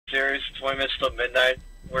serious? 20 minutes till midnight?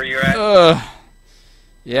 Where you're at?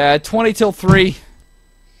 Yeah, 20 till 3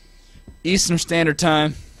 Eastern Standard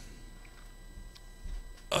Time.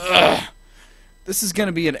 This is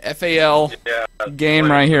gonna be an FAL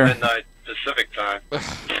game right here. Midnight Pacific Time.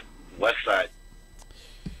 West side.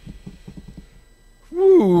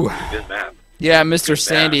 Woo. Good map. Yeah, Mr.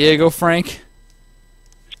 San Diego Frank.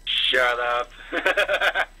 Shut up.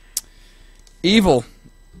 Evil.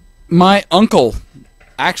 My uncle,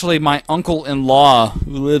 actually my uncle-in-law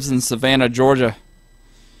who lives in Savannah, Georgia,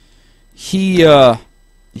 he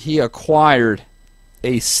acquired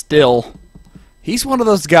a still. He's one of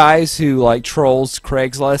those guys who like trolls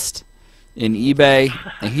Craigslist and eBay,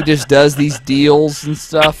 and he just does these deals and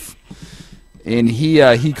stuff. And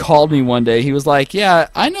he called me one day. He was like, "Yeah,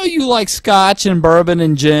 I know you like scotch and bourbon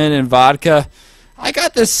and gin and vodka. I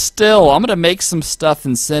got this still. I'm gonna make some stuff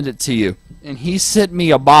and send it to you." And he sent me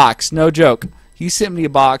a box. No joke. He sent me a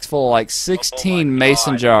box full of like 16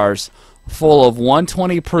 mason jars full of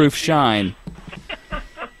 120 proof shine.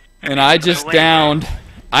 And I just downed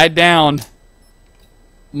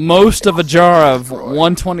most of a jar of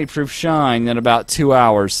 120 proof shine in about 2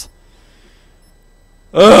 hours.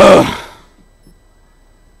 Ugh.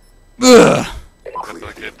 Ugh.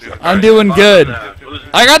 I'm doing good.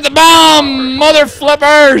 I got the bomb, mother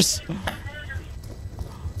flippers!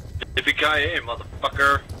 Yippee-ki-yay,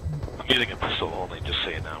 motherfucker. I'm using a pistol only, just so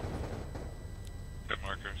you know. Good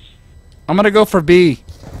markers. I'm gonna go for B.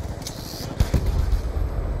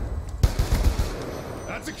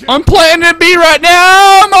 I'm playing in B right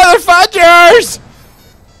now, motherfuckers!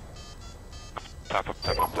 Top.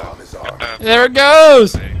 There it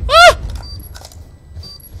goes! Ah!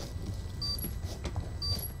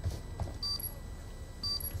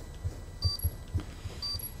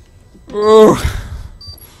 Ooh.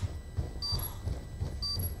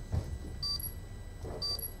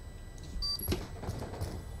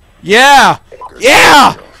 Yeah!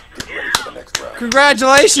 Yeah!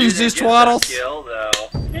 Congratulations, you twaddles!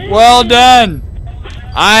 Well done!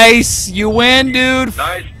 Ice, you win, dude!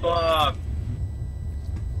 Nice bomb!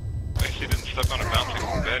 Actually didn't step on a bouncing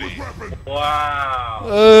confetti. Wow!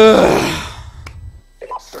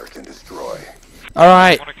 Search and destroy.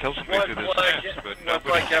 Alright. I want to kill somebody through this mess, but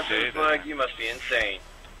nobody can say that. Flag, you must be insane.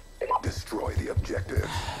 Destroy the objective.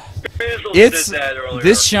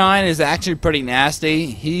 This shine is actually pretty nasty.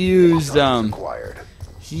 He used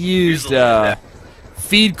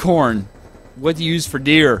feed corn. What you use for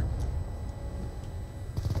deer.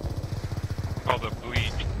 Called the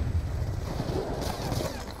bleach.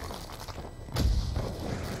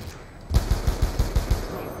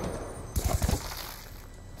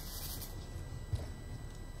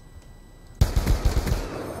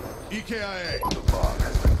 EKIA. The bomb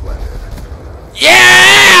has been planted.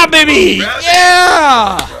 Yeah, baby!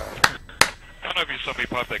 Yeah! I don't know if you saw me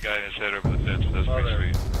pop that guy in his head over the fence, but that's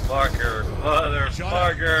pretty sweet.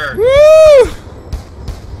 Motherfucker. Woo!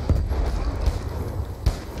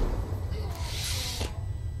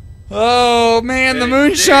 Oh man, the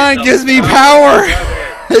moonshine gives me power.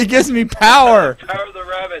 It gives me power. Power of the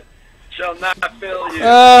rabbit shall not fail you.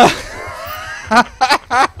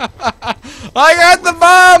 I got the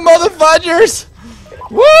bomb, motherfuckers!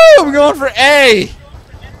 Woo! I'm going for A.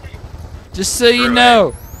 Just so you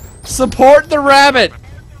know, support the rabbit.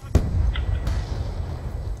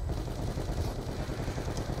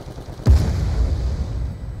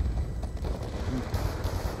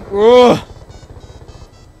 Whoa.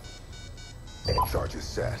 Charge is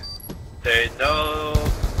set. They know.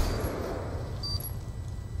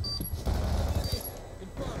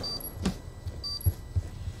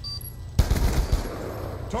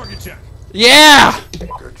 Target check. Yeah!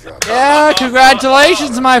 Good job. Yeah,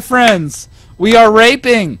 congratulations, my friends. We are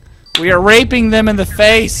raping. We are raping them in the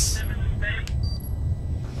face.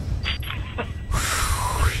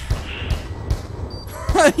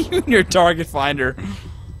 You and your target finder.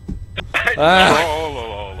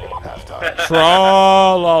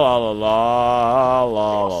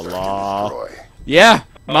 Tra-la-la-la-la-la-la-la. Yeah,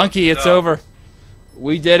 monkey, it's over.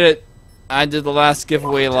 We did it. I did the last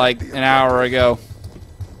giveaway like an hour ago.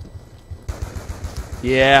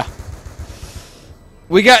 Yeah.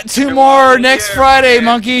 We got two more next Friday,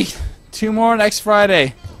 monkey. Two more next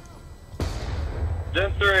Friday.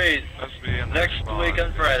 Gen 3s. Next week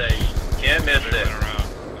on Friday. Can't miss it.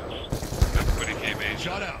 Everybody came in.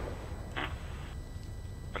 Shut out.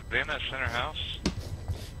 Are they in that center house?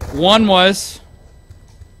 One was.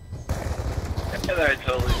 And I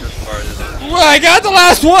totally just farted it. Well, I got the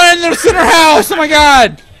last one in the center house. Oh my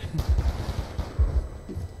god.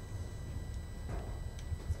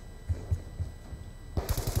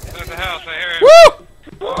 There's a house, I hear it.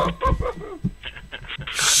 Woo!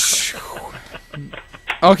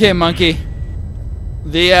 Okay, monkey.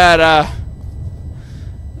 I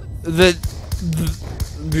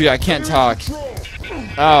can't talk.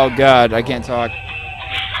 Oh god, I can't talk.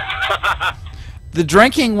 The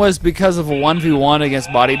drinking was because of a 1v1 against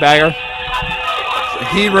Bodybagger.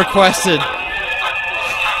 He requested.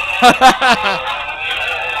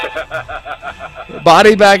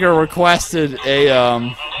 Bodybagger requested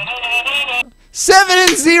a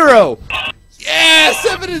 7-0. Yeah,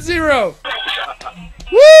 7-0.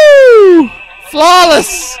 Woo!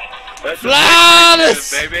 Flawless.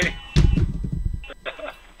 Flawless, baby.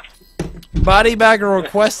 Bodybagger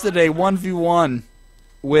requested a 1v1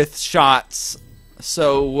 with shots.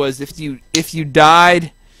 So it was if you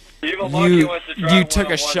died, you took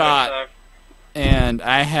a shot, and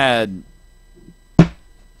I had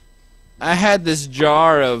this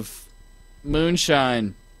jar of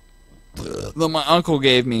moonshine that my uncle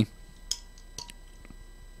gave me.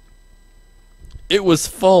 It was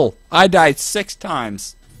full. I died 6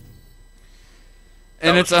 times.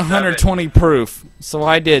 And it's 120 proof. So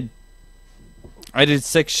I did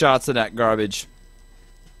 6 shots of that garbage.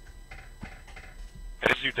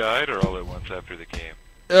 As you died, or all at once after the game?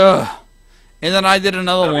 Ugh. And then I did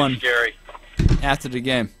another one Scary. after the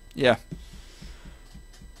game. Yeah.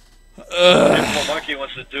 If Monkey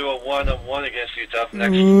wants to do a 1-on-1 against you tough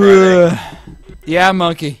next Friday. Yeah,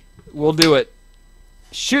 Monkey. We'll do it.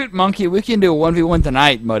 Shoot, Monkey. We can do a 1v1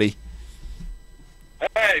 tonight, buddy.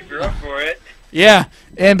 Hey, if you're up for it. Yeah.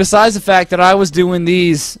 And besides the fact that I was doing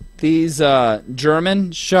these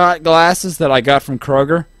German shot glasses that I got from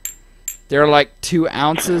Kroger. They're like 2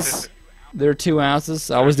 ounces. They're 2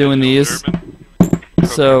 ounces. I was doing these.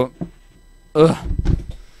 So,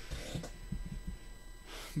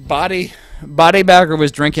 Bodybagger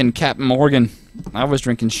was drinking Captain Morgan. I was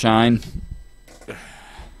drinking Shine.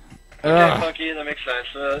 Okay, Monkey, that makes sense.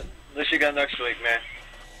 At least you got next week, man.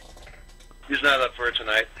 He's not up for it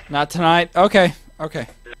tonight. Not tonight? Okay. Okay.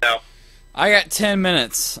 No. I got 10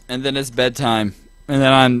 minutes, and then it's bedtime. And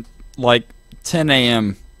then I'm like 10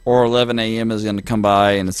 a.m. or 11 a.m. is going to come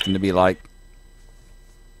by, and it's going to be like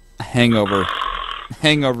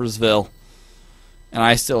Hangoversville. And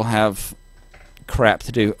I still have crap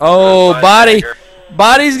to do. Oh, Body's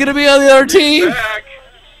going to be on the other team. Back.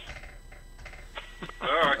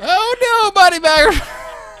 Right. Oh, no, Bodybagger.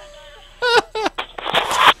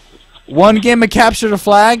 One game of Capture the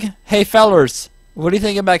Flag. Hey, fellers, what do you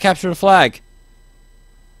think about Capture the Flag?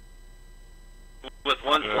 With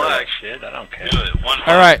one flag. Shit, I don't care. Do it. One flag.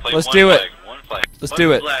 All right, Play let's one do flag. it. One flag. Let's One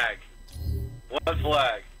do it. Flag. One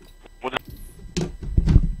flag.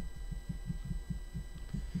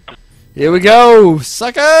 Here we go,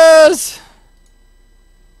 suckers!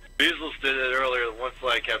 Beazles did it earlier. One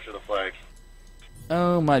flag, capture the flag.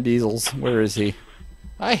 Oh, my Diesels. Where is he?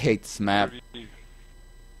 I hate this map.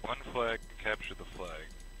 One flag, capture the flag.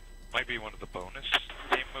 Might be one of the bonus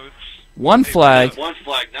game modes. One flag. One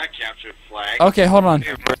flag, not capture the flag. Okay, hold on.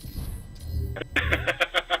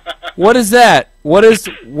 What is that? What is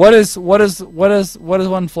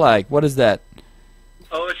one flag? What is that?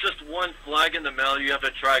 Oh, it's just one flag in the middle. You have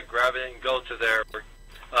to try grab it and go to their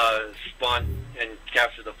spawn and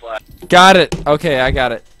capture the flag. Got it. Okay, I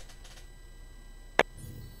got it.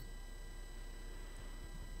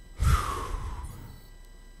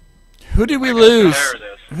 Who did we lose?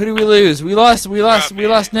 Who did we lose? We lost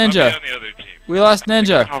Ninja. We lost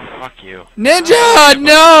Ninja. Oh, fuck you. Ninja,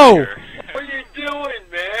 no! What are you doing,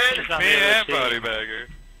 man? Me and Bodybagger.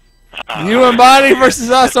 You and Body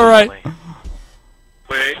versus us, alright. Wait.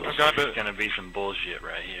 I'm going to... It's gonna be some bullshit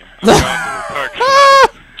right here.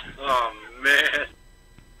 Oh, man.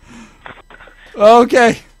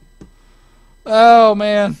 Okay. Oh,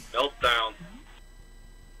 man. Meltdown.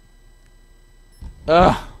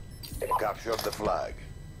 Capture the flag.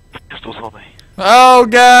 Pistols on me. Oh,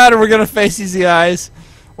 God, we're going to face Easy Eyes.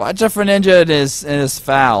 Watch out for Ninja and his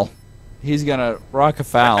foul. He's going to rock a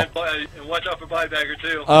foul. And watch out for Bodybagger,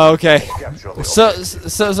 too. Oh, okay. Capture the So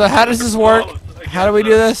how does this work? How do we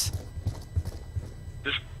do this?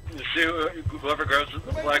 Just see whoever grabs the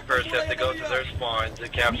flag first has to go to their spawn to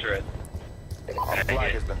capture it. A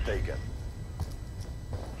flag has been taken.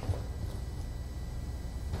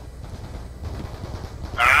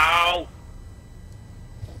 Ow!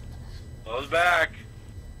 Goes back.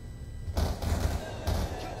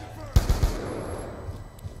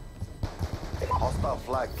 Hostile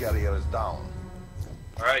flag carrier is down.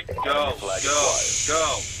 Alright, go, go,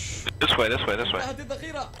 go. This way, this way, this way.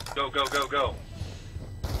 Go, go, go, go.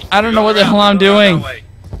 I don't know what the hell I'm doing.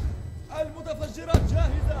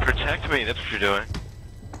 Protect me, that's what you're doing.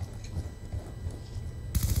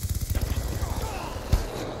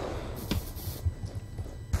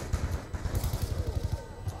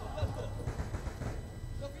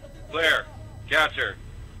 capture.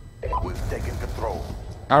 We've taken control.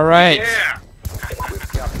 All right. Yeah.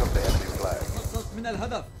 We've captured the enemy flag.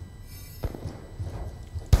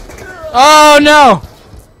 Oh no!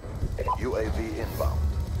 UAV inbound.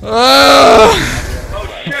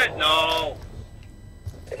 Oh shit, no.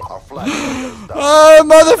 Our flag carrier is down. Oh,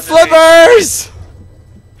 mother flippers!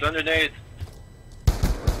 It's underneath.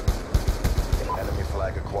 Enemy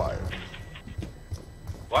flag acquired.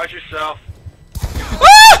 Watch yourself.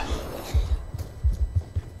 Ah!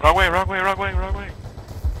 Wrong way, wrong way, wrong way, wrong way.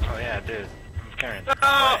 Oh yeah, dude. I'm carrying.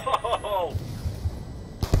 Oh!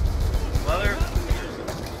 Mother.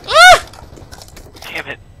 Ah! Damn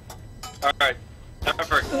it. Alright. Time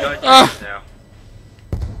for gun Ah. now.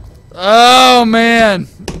 Oh man.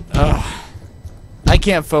 Ugh. I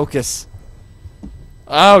can't focus.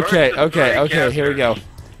 Okay, okay, okay, here we go.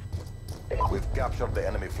 We've captured the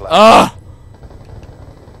enemy flag. Ah!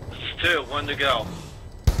 It's 2, 1 to go.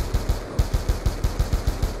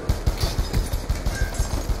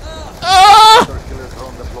 Ah! Circular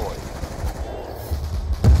drone deployed.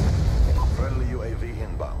 Friendly UAV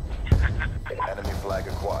inbound. Enemy flag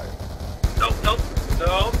acquired. Nope, nope,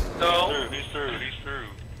 no, no. He's through, he's through.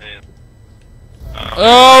 Man.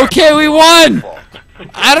 Okay, we won!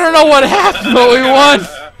 I don't know what happened, but we won!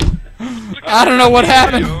 I don't know what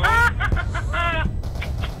happened.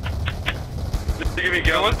 Give me It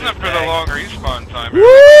go. wasn't for the long respawn time.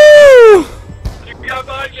 Woo! You got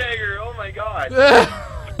Budjagger, oh my god.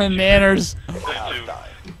 Nanners. Hostile.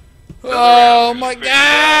 Oh my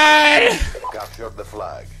god! Captured the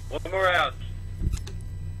flag. One more round.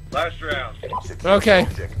 Last round. Secure Okay.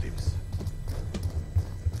 objectives.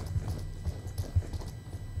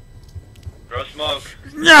 Throw smoke.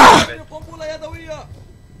 Nah! Grab it.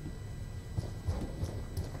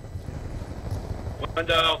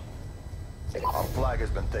 Window. Our flag has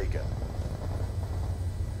been taken.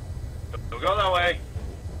 Don't go that way.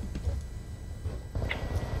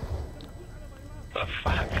 The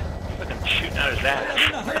fuck? Fucking shooting out his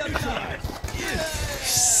ass.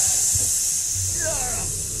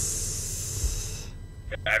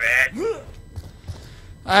 Grab it.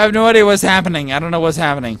 I have no idea what's happening. I don't know what's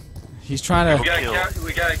happening. He's trying We to.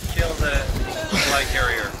 gotta kill the flag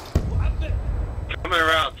carrier. Coming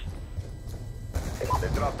around. They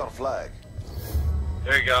dropped our flag.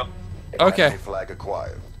 There you go. Okay. Enemy flag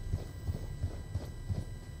acquired.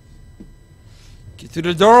 Get through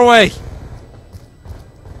the doorway.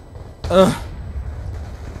 Ugh.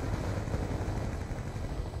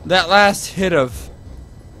 That last hit of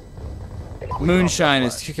moonshine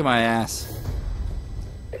is kicking my ass.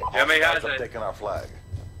 How many has Hostiles have it? taken our flag.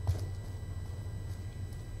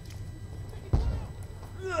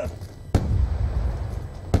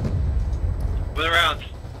 Moving around.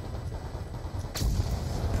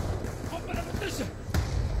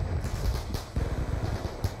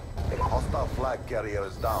 Hostile flag carrier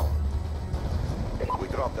is down. We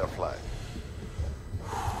dropped their flag.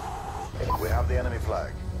 We have the enemy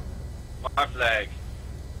flag. My flag.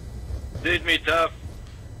 Lead me tough.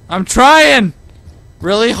 I'm trying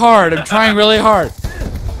really hard. I'm trying really hard.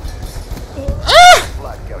 Ah!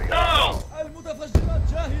 Flag carrier. No! Our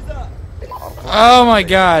flag Oh my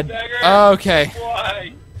god. Okay.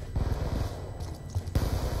 Why?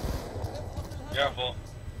 Careful.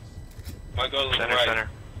 Might go to the Center, right. center.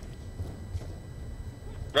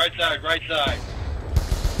 Right side, right side.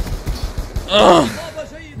 Ugh.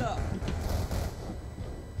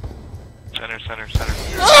 Center, center, center.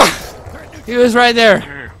 Ah! He was right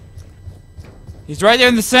there. He's right there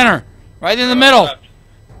in the center. Right in the middle. Left.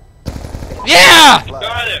 Yeah! flag.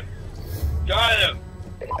 Got him. Got him.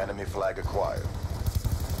 Enemy flag acquired.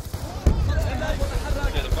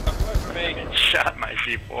 Get the fuck away from me. Shot my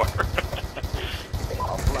C4.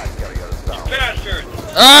 Our flag carrier is down. Bastard.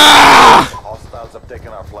 Ah! Hostiles have taken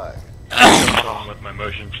our flag. Problem with my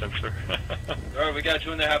motion sensor. Alright, we got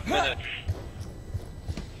 2.5 minutes.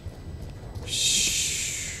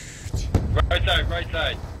 Shoot. Right side, right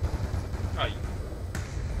side.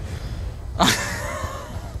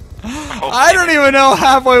 Oh, I don't even know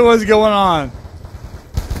halfway what's going on.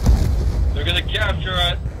 they're gonna capture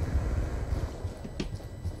it.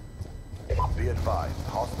 Be advised,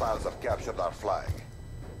 hostiles have captured our flag.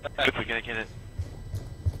 Good, we gotta get it.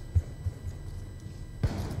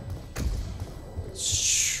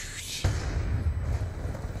 Shoot.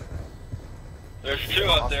 There's 2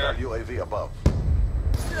 up there. Hostile UAV above.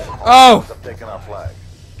 Oh! Hostiles have taken our flag.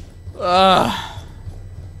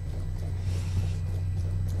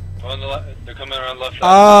 On the left, they're coming around left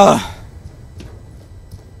side.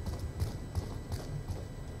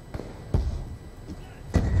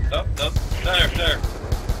 Nope, nope. Center, center.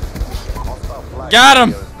 Hostile flag Got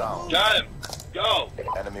him. carrier is down. Got him.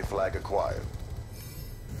 flag acquired.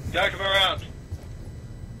 Jack him around.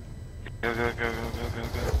 Go, go, go, go, go, go,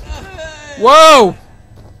 go. Whoa!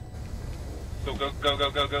 Go, go, go,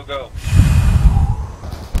 go, go, go, go.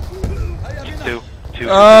 Two.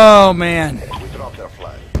 Oh man. We dropped our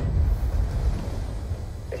flag.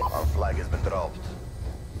 Our flag has been dropped.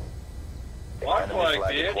 My Enemy flag,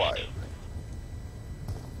 flag bitch. acquired.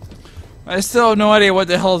 I still have no idea what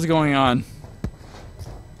the hell is going on.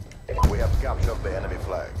 We have captured the enemy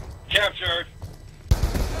flag. Captured.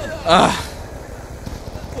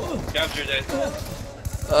 Captured it.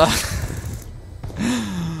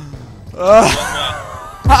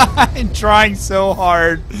 I'm trying so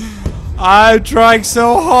hard. I'm trying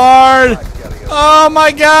so hard. Oh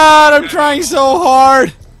my god, I'm trying so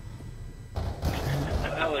hard.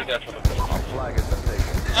 Hell, they got some. Our flag has been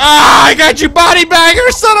taken. Ah, I got you, body bagger,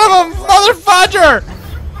 son of a motherfudger!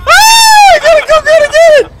 Ah, I gotta go get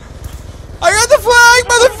it! I got the flag,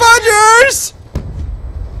 motherfudgers!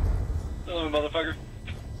 Hello, motherfucker.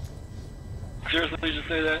 Seriously, just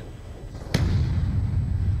say that?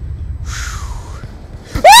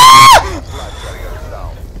 Ah! Flag carrier is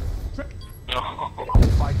down.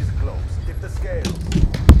 Fight is close. Tip the scale.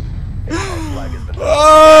 Our flag has been down.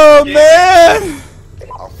 Oh man!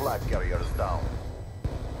 Our flag carrier is down.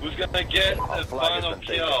 Who's gonna get Our the flag has final been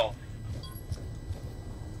taken. kill?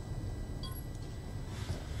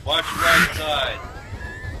 Watch right side.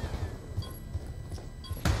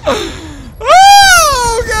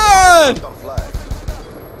 Oh god! Our flag.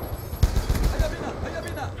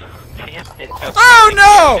 Damn it. Oh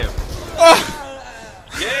no! Oh,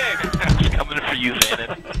 Yeah! I was coming for you, Xanon.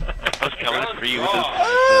 I was coming for you with this.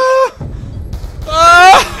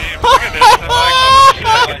 Damn, look at this. I'm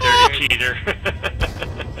like, dirty cheater.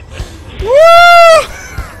 woo!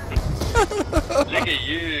 Look at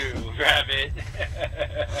you, rabbit.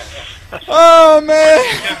 Oh man!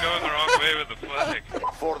 Kept going the wrong way with the flag.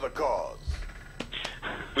 For the cause.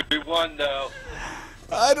 We won though.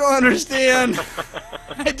 I don't understand.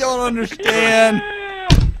 I don't understand.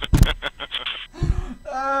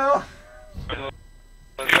 Oh.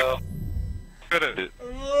 So, Had it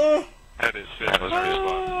shit. That was really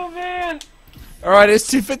fun. oh man! Alright, it's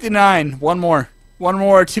 2:59. One more,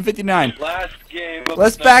 2:59. Last game. Of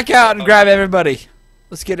Let's the back night. out and grab everybody.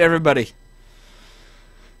 Let's get everybody.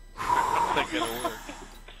 It's not gonna work.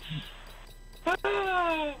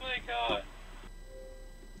 Oh my god.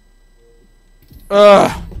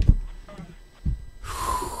 Ugh.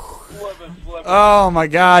 Flippin'. Oh my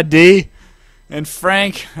god, D. And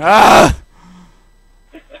Frank. Ah!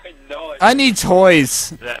 I know it. I need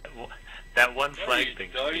toys. That one flag thing.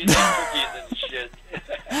 No, you need cookies and shit.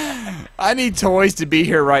 I need toys to be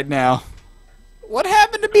here right now. What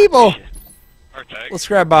happened to people? Our tag. Let's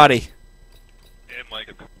grab body. And like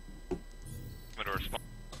a Commodore Small.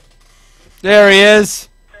 There he is.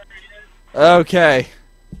 Okay.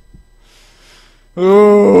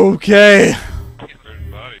 Okay.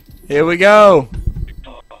 Body. Here we go. I don't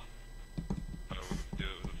know what to do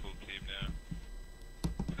with a full team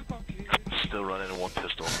now. Still running one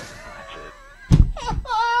pistol. That's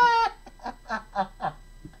it.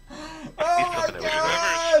 Oh my Whoever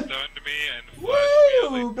god! stunned me and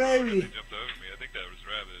flashed me, Woo, baby! they jumped over me. I think that was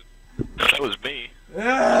Rabbit. That was me.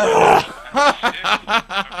 Shit,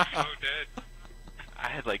 I'm so dead.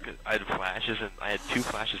 I had flashes and I had 2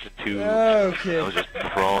 flashes and 2. Okay. I was just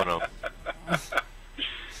throwing them.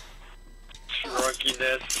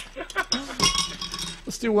 Drunkiness.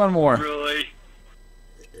 Let's do one more. Really?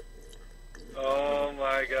 Oh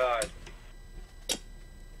my god.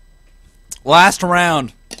 Last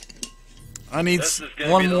round. I need This is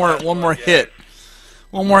gonna one be the more last one, hit. guys.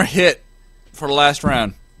 One more hit for the last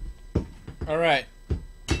round. All right.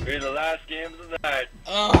 Be the last game of the night.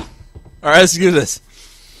 All right, let's do this.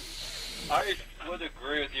 I would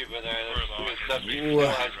agree with you, but We're except long. you We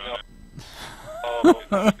still can has run no. it.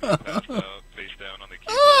 Passed out, face down on the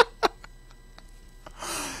keyboard.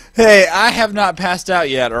 Hey, I have not passed out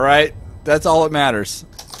yet. All right, that's all that matters.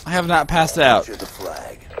 I have not passed out. Capture the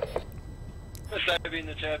flag. Let's type in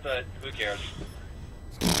the chat, but who cares?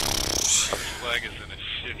 Our flag is in a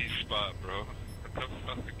shitty spot, bro. What the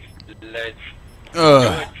fuck? Let's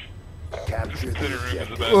Ugh. Capture the Consider room is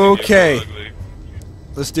objective. about to Okay. get ugly.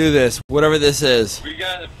 Let's do this. Whatever this is. We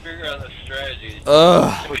gotta figure out a strategy.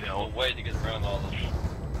 Ugh. We A know. way to get around all this.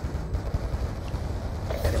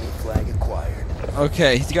 Enemy flag acquired.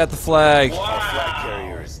 Okay, he's got the flag. Our flag Wow!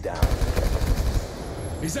 carrier is down.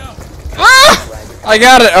 Ah! I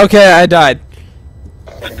got it. Okay, I died.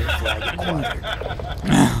 Enemy flag acquired.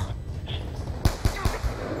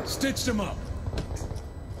 Stitched him up.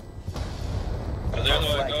 So there's Our no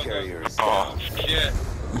flag go, carrier is Oh, down. Shit.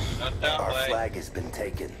 Not that Our way. flag has been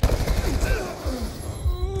taken.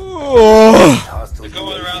 Oh. Hostile They're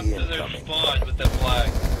going around UAV to their incoming. spawn with the flag.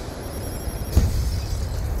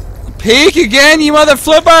 Peek again, you mother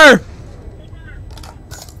flipper!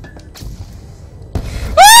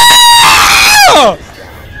 Ah!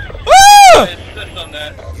 Ah! Insist on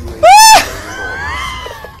that. UAV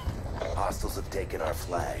orders. Hostiles have taken our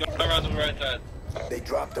flag. Go around the right side. They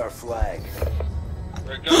dropped our flag.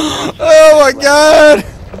 We're going. Oh my god!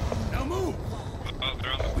 Now move. Oh,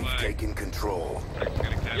 they're on the We've flag. taken control. They're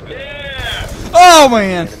gonna cap it. Yeah! Oh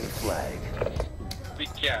man! Enemy flag. Be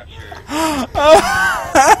captured.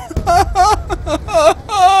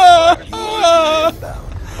 UAV inbound.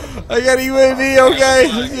 I got UAV, okay,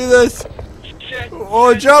 let's do this. Shit.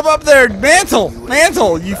 Oh, jump up there! Mantle!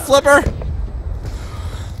 Mantle, you flipper!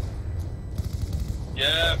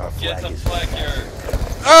 Yeah, Our get flag the is flag here.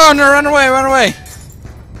 Oh no, run away, run away!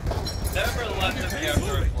 Never let them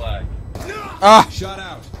capture a flag. Ah! Shot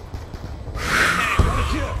out.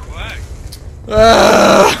 Flag.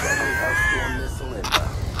 Friendly house storm missile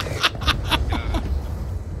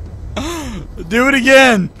inbound. Do it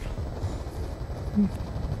again!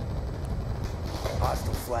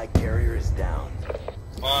 Hostile flag carrier is down.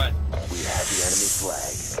 Come on. We have the enemy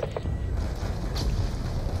flag.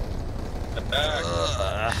 Get back.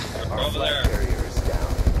 They're Our over flag there. carrier is down.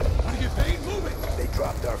 Want to get paid? Move it. They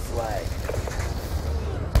dropped our flag.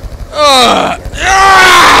 Ah!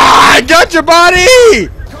 I got your body!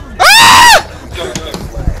 Ah! Go, go.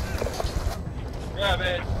 Flag. Grab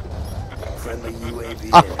it. Friendly UAV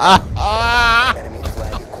Ah! inbound. Enemy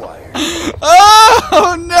flag acquired.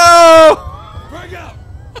 Oh no! Frag out.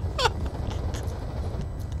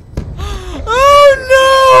 Oh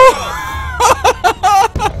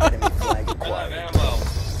Enemy flag Grab acquired. ammo. no!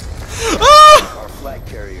 Ah! Our flag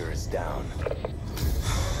carrier is down.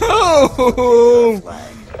 Oh! Flag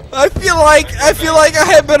I feel like I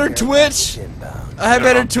had better Twitch. inbound. I had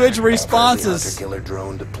better Twitch Friendly responses hunter-killer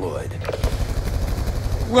drone deployed.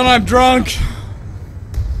 when I'm drunk.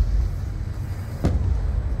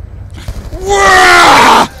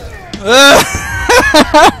 Wah!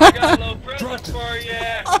 I got a little present for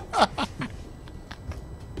ya.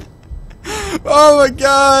 Oh my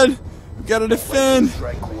god! We gotta defend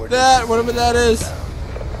Strike coordinates. that, whatever that is.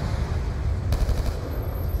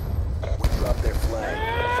 We dropped their flag.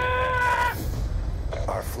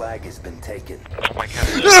 Our flag has been taken. Oh my god.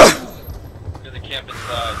 Ugh! We're gonna camp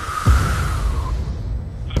inside.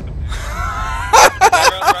 They're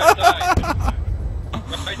on the right side.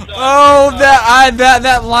 Right side. Oh, right side.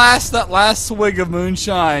 that last swig of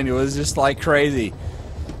moonshine was just like crazy.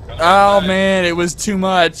 Oh man, it was too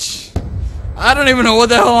much. I don't even know what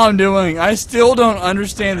the hell I'm doing. I still don't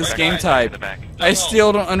understand this game type. I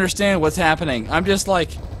still don't understand what's happening. I'm just like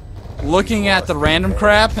looking at the random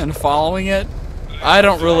crap and following it. I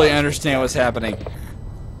don't really understand what's happening.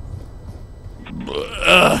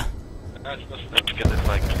 Ugh. That's supposed to Let's get the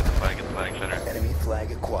flag. Get the flag. Get the flag center. Enemy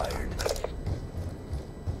flag acquired.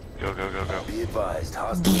 Go, go, go, go. Be advised,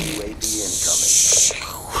 hostile UAV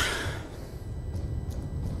incoming.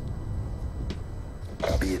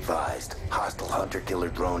 Be advised, hostile hunter-killer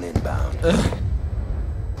drone inbound.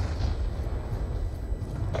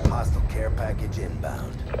 Hostile care package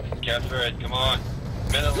inbound. capture it. Come on.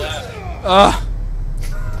 Minute left.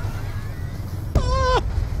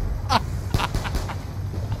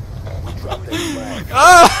 We dropped their flag.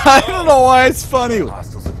 I don't know why it's funny.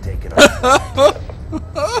 Hostiles have taken our flag.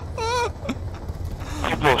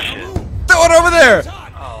 You bullshit. Throw it over there.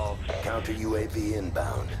 Oh, Counter UAV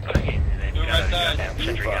inbound. okay. Then you Do got right a side. goddamn Be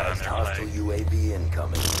sentry gun on advised, their hostile flag. UAV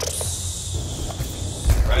incoming.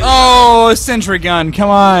 Right Oh, a sentry gun. Come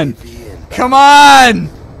on. UAV inbound. Come on.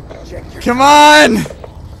 Check your Come on.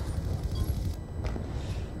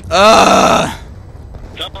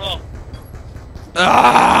 Come on.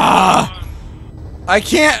 I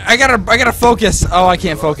can't. I gotta focus. Oh, I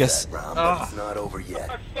can't focus. round, but it's not over yet.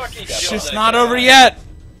 I fucking It's killed just that not guy. over yet.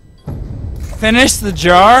 Finish the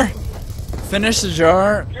jar. Finish the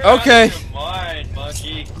jar. You're out of Okay. your mind,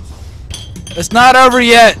 monkey. It's not over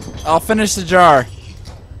yet. I'll finish the jar.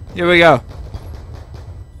 Here we go.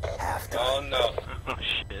 Halftime. Oh no. Oh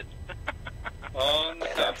shit. Oh no.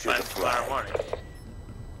 Capture the Tomorrow flag. morning.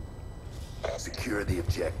 Secure the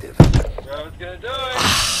objective. Gravin's gonna do it.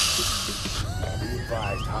 Be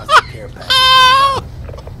advised, hostile care package.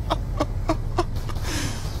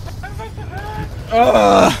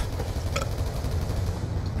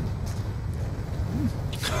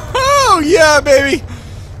 Oh yeah, baby!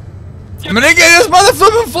 I'm gonna get this mother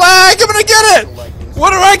flipping flag. I'm gonna get it. Where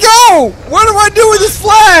do I go? What do I do with this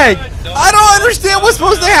flag? I don't understand what's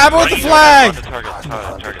supposed to happen with the flag.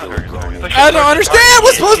 I don't understand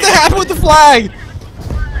what's supposed to happen with the flag.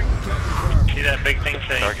 See that big thing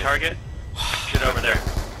saying target? Get over there.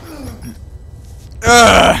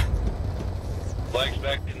 Flag's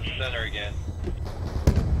back in the center again.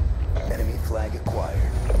 Enemy flag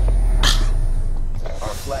acquired.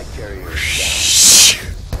 Our flag carrier is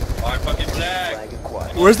My fucking down. flag. Flag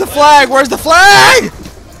acquired. Where's the flag? Where's the flag?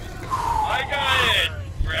 I got it!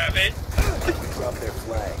 Rabbit! Drop their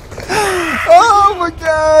flag. Oh my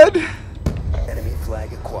god. Enemy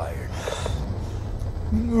flag acquired.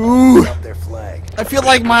 Ooh. Drop their flag. I feel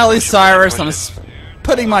like Miley Cyrus. I'm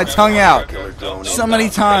putting my tongue out Killer drone so many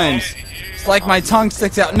times. It's like my tongue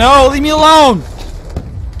sticks out. No, leave me alone.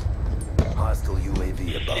 Hostile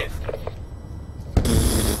UAV above.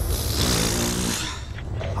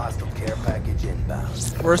 Hostile care package inbound.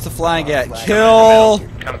 Where's the flag at? Kill.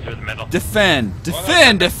 Come through the middle. Defend.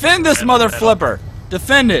 Defend. Defend this mother flipper.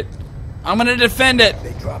 Defend it. I'm gonna defend it.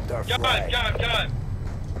 They dropped our Got flag. him!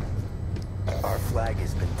 Our flag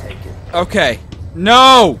has been taken. Okay.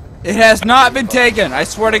 No! It has not been taken. I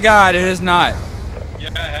swear to God, it is not. Yeah,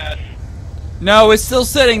 it has. No, it's still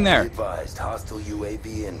sitting Be there. advised, hostile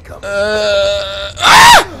UAV incoming.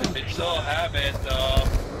 Ah! They still have it, though.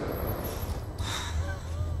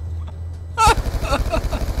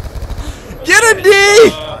 Get a D!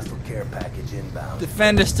 Hostile care package inbound.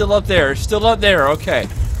 Defend is still up there. Still up there. Okay.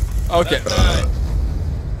 Okay. That's right.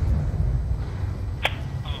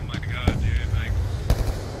 Oh my god, dude. Like,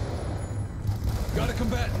 Got a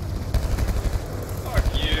combatant. Fuck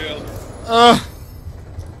you.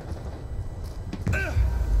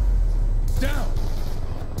 Down.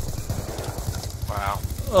 wow.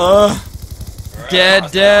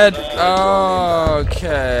 Dead, dead.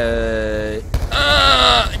 Okay.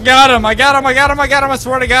 Got him. I got him. I got him. I got him. I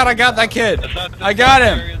swear to God, I got that kid. I got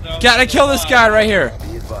him. Gotta kill this guy right here.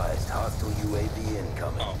 Be advised, hostile UAV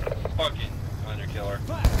incoming. Oh, fucking underkiller.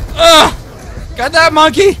 Got that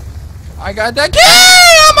monkey. I got that kid.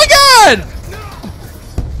 Oh my God.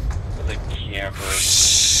 The camper.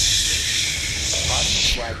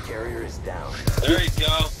 Hostile flag carrier is down. There you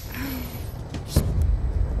go.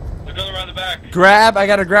 They're going around the back. Grab. I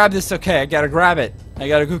gotta grab this. Okay, I gotta grab it. I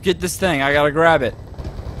gotta go get this thing. I gotta grab it.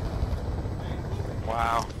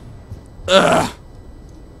 Wow. Ugh.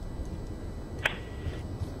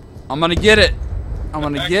 I'm gonna get it. I'm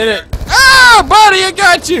gonna get it. Ah, buddy, I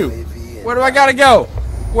got you. Where do I gotta go?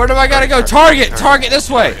 Where do I gotta go? Target. Target this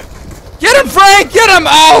way. Get him, Frank. Get him.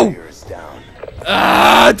 Oh. Carrier is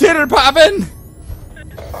down. Dinner poppin'.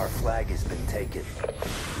 Our flag has been taken.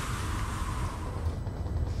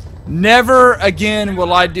 Never again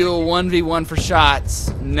will I do a 1v1 for shots.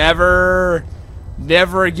 Never.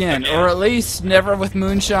 Never again. Or at least never with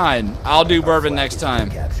moonshine. I'll do bourbon next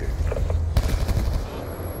time. Captured.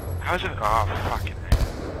 How is it? Oh, fucking.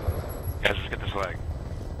 Guys, let's get this flag.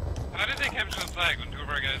 How did they capture the flag when two of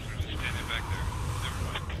our guys were just standing back there? Never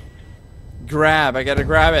mind. Grab. I gotta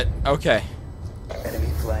grab it. Okay. Enemy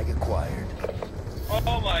flag acquired.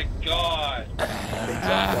 Oh my god. They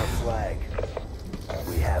dropped our flag.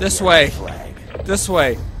 We have This the way. enemy flag. This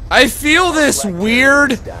way. I feel this Flag weird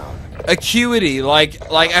carrier is down. acuity, like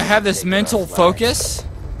I have this mental focus.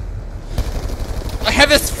 I have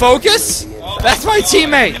this focus. That's my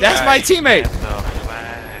teammate. That's my teammate. No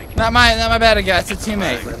flag. Not my bad guy. It's a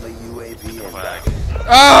teammate. Friendly UAV inbound.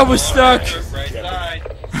 Oh, I was stuck. Right side.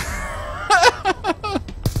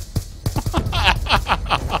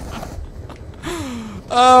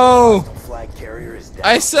 Oh, Flag carrier is down.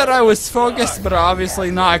 I said I was focused, but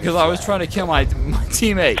obviously not, because I was trying to kill my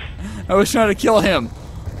teammate. I was trying to kill him.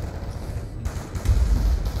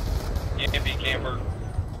 Campy camper.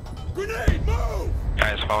 Grenade, move!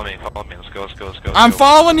 Guys, follow me. Follow me. Let's go. Let's go. Let's go. I'm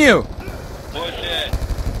following you. Push it.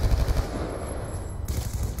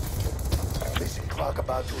 Mission clock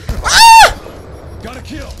about to Got a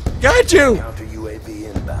kill. Got you. counter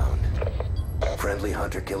UAV inbound. Friendly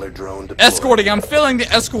hunter killer drone deployed. Escorting. I'm failing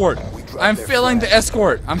the escort. I'm failing the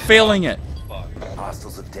escort. I'm failing it. Fuck.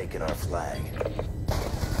 Hostiles have taken our flag.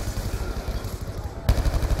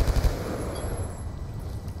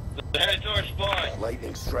 They're headed to our spawn.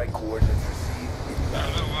 Lightning strike coordinates received. I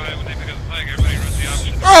don't know why when they pick up the flag, everybody runs the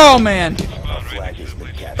option. Oh man. Spawn Our right flag next has to the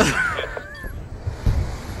been place. captured.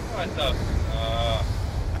 What the?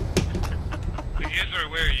 You guys are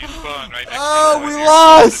aware you spawn right next Oh, to the we one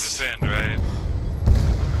lost. to defend, right?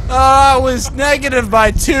 I was negative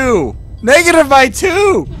by 2. Negative by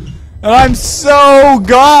 2. And I'm so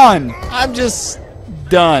gone. I'm just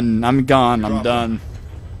done. I'm gone. I'm done.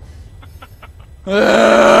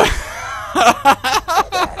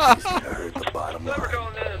 bottom Never line.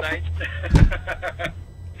 going in tonight.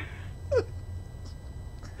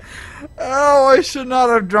 Oh, I should not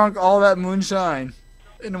have drunk all that moonshine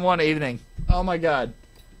in one evening. Oh my god.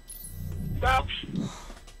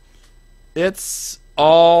 It's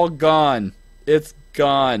all gone. It's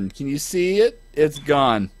gone. Can you see it? It's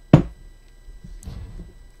gone. I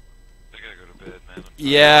gotta go to bed, man.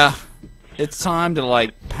 Yeah. It's time to,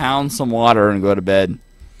 like, pound some water and go to bed.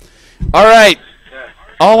 Alright.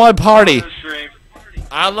 All my party.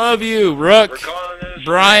 I love you, Rook,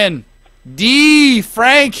 Brian, D,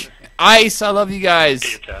 Frank, Ice. I love you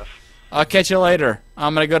guys. I'll catch you later.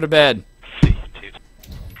 I'm gonna go to bed.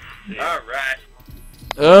 All right.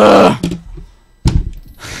 Ugh.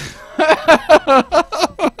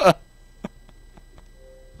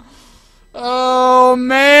 Oh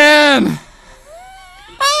man.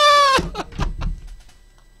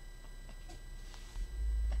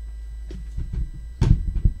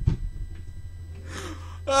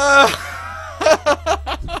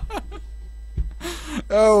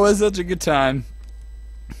 Oh, it was such a good time.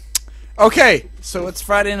 Okay, so it's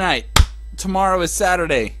Friday night. Tomorrow is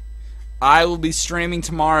Saturday. I will be streaming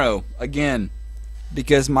tomorrow again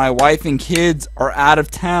because my wife and kids are out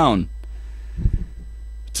of town.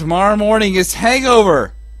 Tomorrow morning is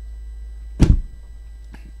Hangover.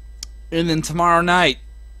 And then tomorrow night,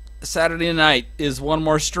 Saturday night, is one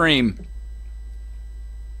more stream.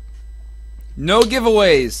 No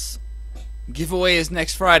giveaways. Giveaway is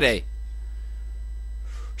next Friday.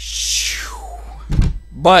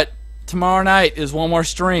 But tomorrow night is one more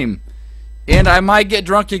stream. And I might get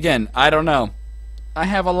drunk again. I don't know. I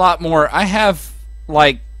have a lot more. I have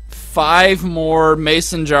like 5 more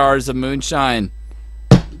mason jars of moonshine.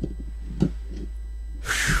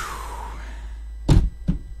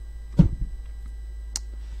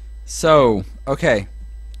 So, okay.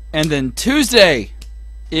 And then Tuesday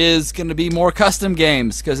is going to be more custom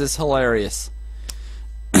games because it's hilarious.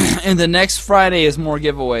 And the next Friday is more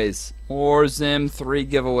giveaways. More Zim 3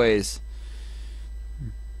 giveaways.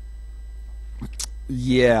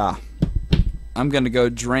 Yeah. I'm going to go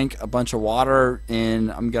drink a bunch of water and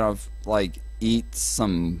I'm going to like eat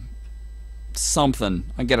something.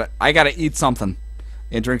 I got to eat something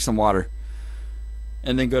and drink some water.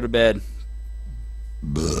 And then go to bed.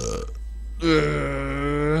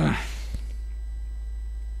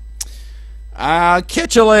 I'll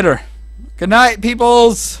catch you later. Good night,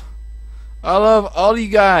 peoples. I love all you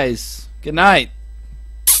guys. Good night.